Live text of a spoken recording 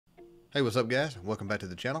Hey, what's up guys? Welcome back to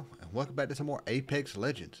the channel and welcome back to some more Apex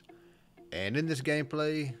Legends. And in this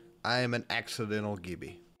gameplay, I am an accidental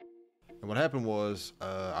Gibby. And what happened was,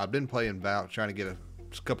 I've been playing Valk, trying to get a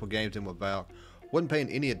couple games in with Valk. Wasn't paying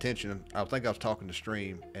any attention. I think I was talking to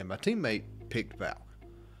stream and my teammate picked Valk.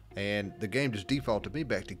 And the game just defaulted me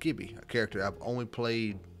back to Gibby, a character I've only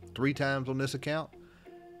played 3 times on this account.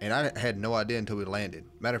 And I had no idea until we landed.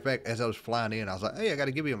 Matter of fact, as I was flying in, I was like, hey, I got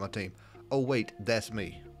a Gibby on my team. Oh wait, that's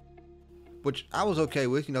me. Which I was okay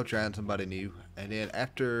with, you know, trying somebody new. And then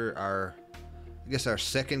after our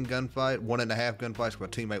second gunfight, 1.5 gunfights, where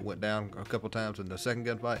my teammate went down a couple times in the second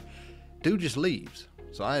gunfight, dude just leaves.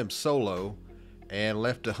 So I am solo and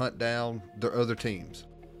left to hunt down the other teams.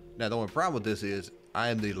 Now the only problem with this is I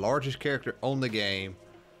am the largest character on the game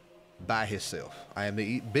by himself. I am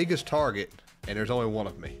the biggest target and there's only one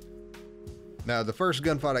of me. Now the first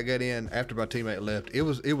gunfight I got in after my teammate left, it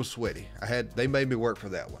was sweaty. They made me work for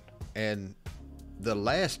that one. And the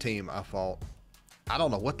last team I fought, I don't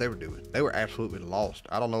know what they were doing. They were absolutely lost.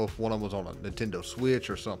 I don't know if one of them was on a Nintendo Switch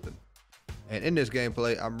or something. And in this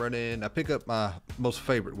gameplay, I pick up my most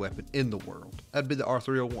favorite weapon in the world. That'd be the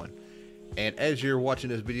R301. And as you're watching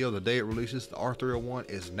this video, the day it releases, the R301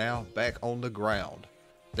 is now back on the ground.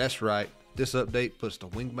 That's right. This update puts the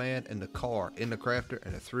wingman and the car in the crafter,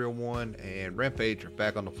 and the 301 and Rampage are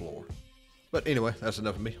back on the floor. But anyway, that's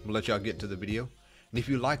enough of me. I'm gonna let y'all get into the video. And if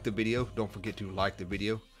you like the video, don't forget to like the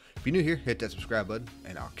video. If you're new here, hit that subscribe button,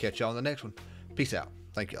 and I'll catch y'all in the next one. Peace out.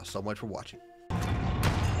 Thank y'all so much for watching.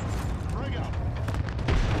 Bring out.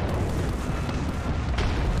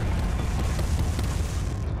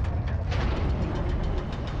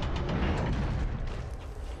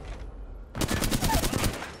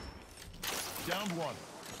 Down one.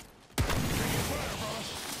 Taking fire, brother.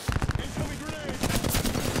 Incoming grenade.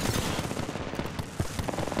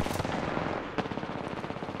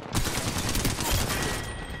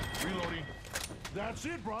 Reloading. That's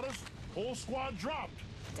it, brothers. Whole squad dropped.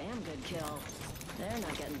 Damn good kill. They're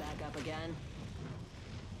not getting back up again.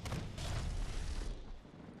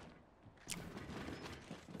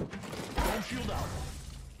 Don't shield out.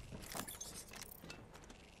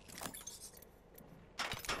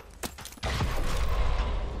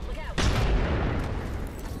 Look out!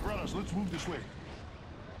 Brothers, let's move this way.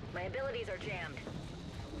 My abilities are jammed.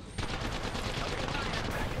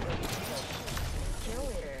 Kill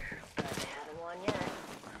leader, but I haven't won yet.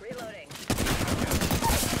 Reloading.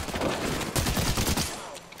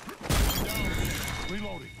 Down.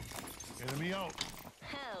 Reloading. Enemy out.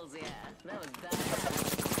 Hells yeah, that was bad.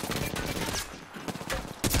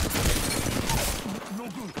 No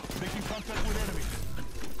good. Making contact with enemy.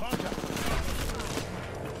 Contact.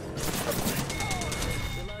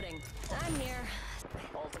 Reloading. I'm here.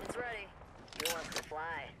 Ultimate's ready. Who wants to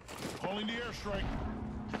fly? Calling the airstrike.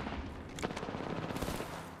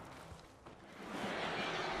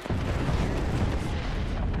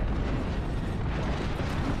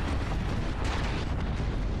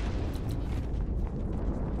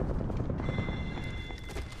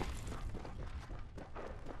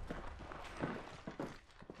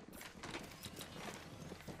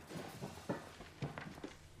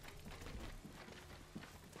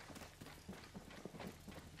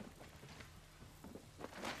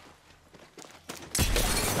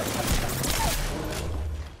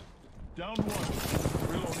 Down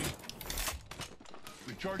one. Reloading.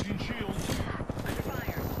 Recharging shields. Under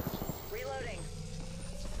fire. Reloading.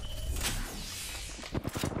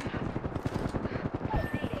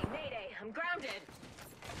 Mayday, mayday, I'm grounded.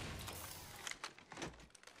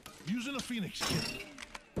 Using a Phoenix kit.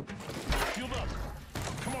 Shield up.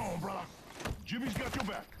 Come on, brother. Jimmy's got your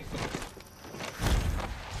back.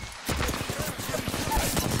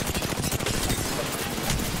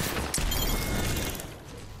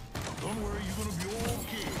 Don't worry, you're gonna be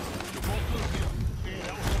okay. You're both little here. Hey,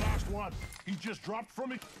 that was the last one. He just dropped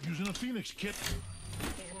from it using a Phoenix kit.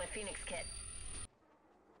 Using my Phoenix kit.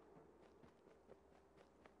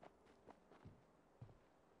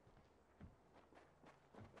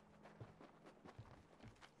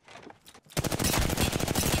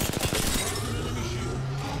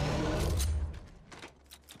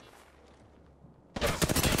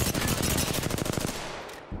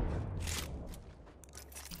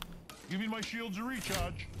 Giving my shields a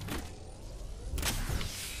recharge.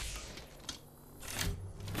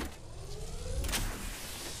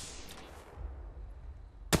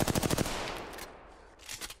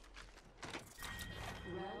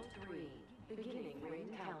 Round 3. Beginning ring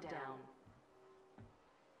countdown.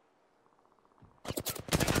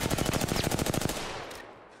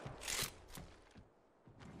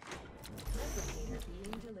 Replicator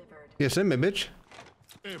being delivered. Yeah, send me, bitch.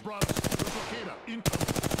 Hey, Hey, brothers, replicator, incoming.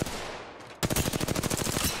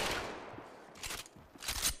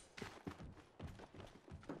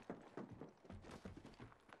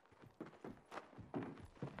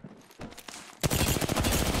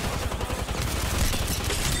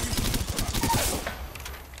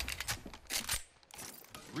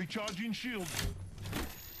 Recharging shield.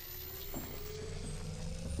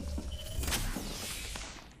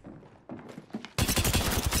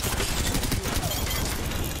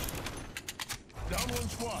 Down one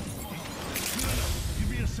squad. Give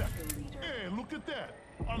me a second. Hey, look at that.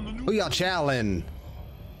 I'm the new. Who y'all challenging?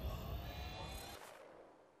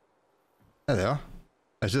 There they are.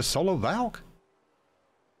 Is this solo Valk?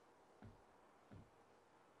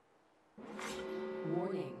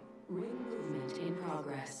 Warning. Ring movement in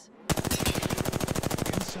progress.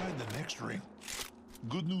 Inside the next ring.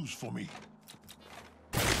 Good news for me.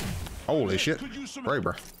 Holy shit. Could use some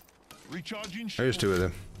Braber. recharging shield. There's two of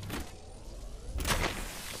them.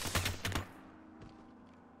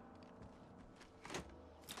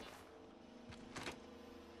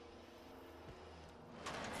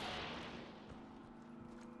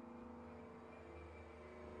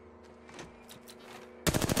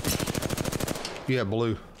 Yeah,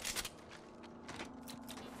 blue.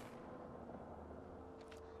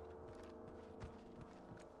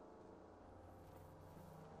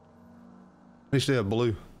 They still have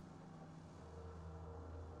blue.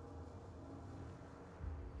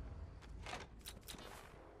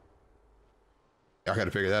 I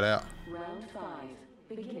gotta figure that out. Round 5.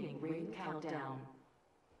 Beginning ring countdown.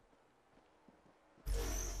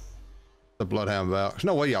 The Bloodhound Valk. There's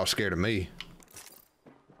no way y'all scared of me.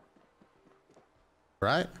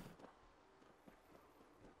 Right?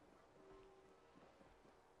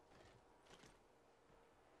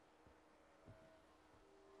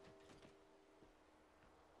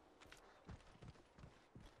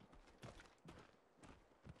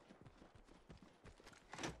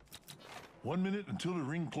 One minute until the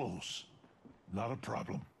ring close. Not a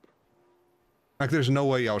problem. Like there's no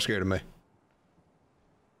way y'all scared of me.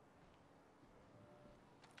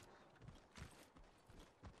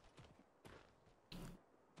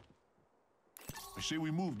 I say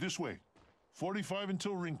we move this way. 45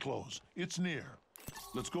 until ring close. It's near.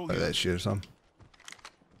 Let's go. Look at that shit or something.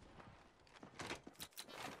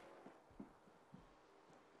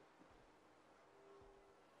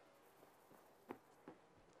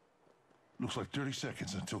 Looks like 30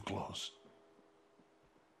 seconds until close.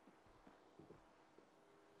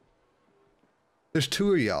 There's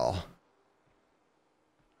two of y'all.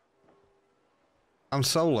 I'm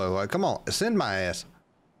solo. Like, come on, send my ass.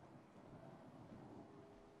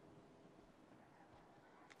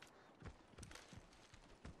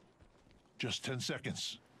 Just 10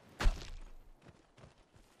 seconds.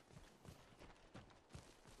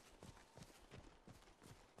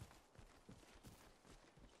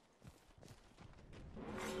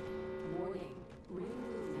 Warning. Ring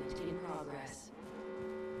movement in progress.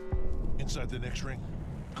 Inside the next ring.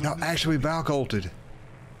 Y'all actually Valk ulted.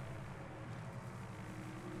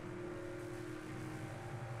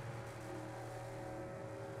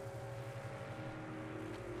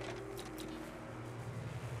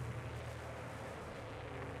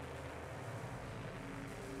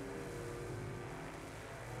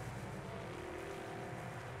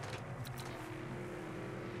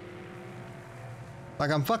 Like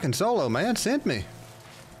I'm fucking solo, man. Send me.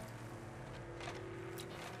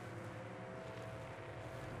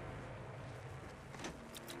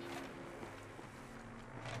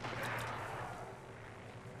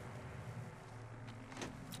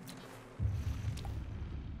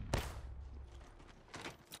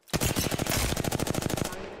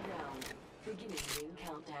 Final round. Beginning ring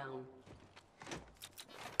countdown.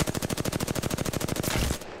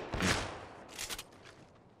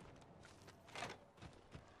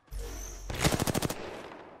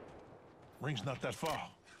 Ring's not that far.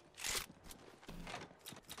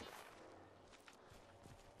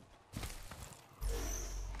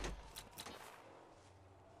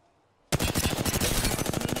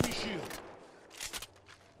 Enemy shield.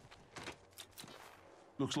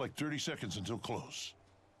 Looks like 30 seconds until close.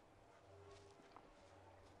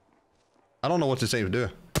 I don't know what this thing's doing.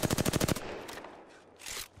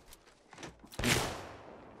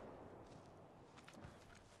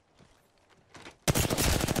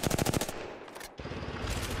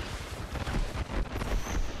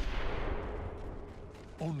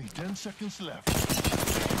 Only 10 seconds left.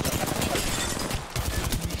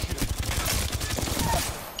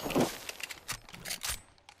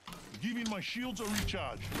 Giving my shields a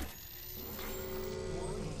recharge.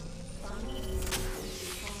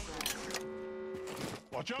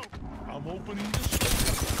 Watch out. I'm opening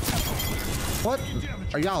this. What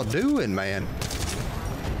are y'all doing, man?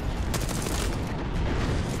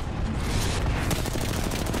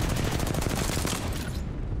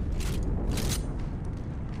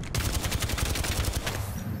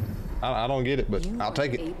 I don't get it, but You I'll are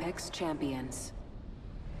take it. Apex champions.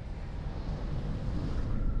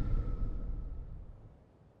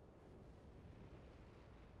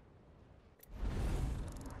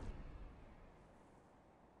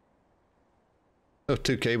 Oh,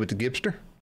 2K with the Gibster.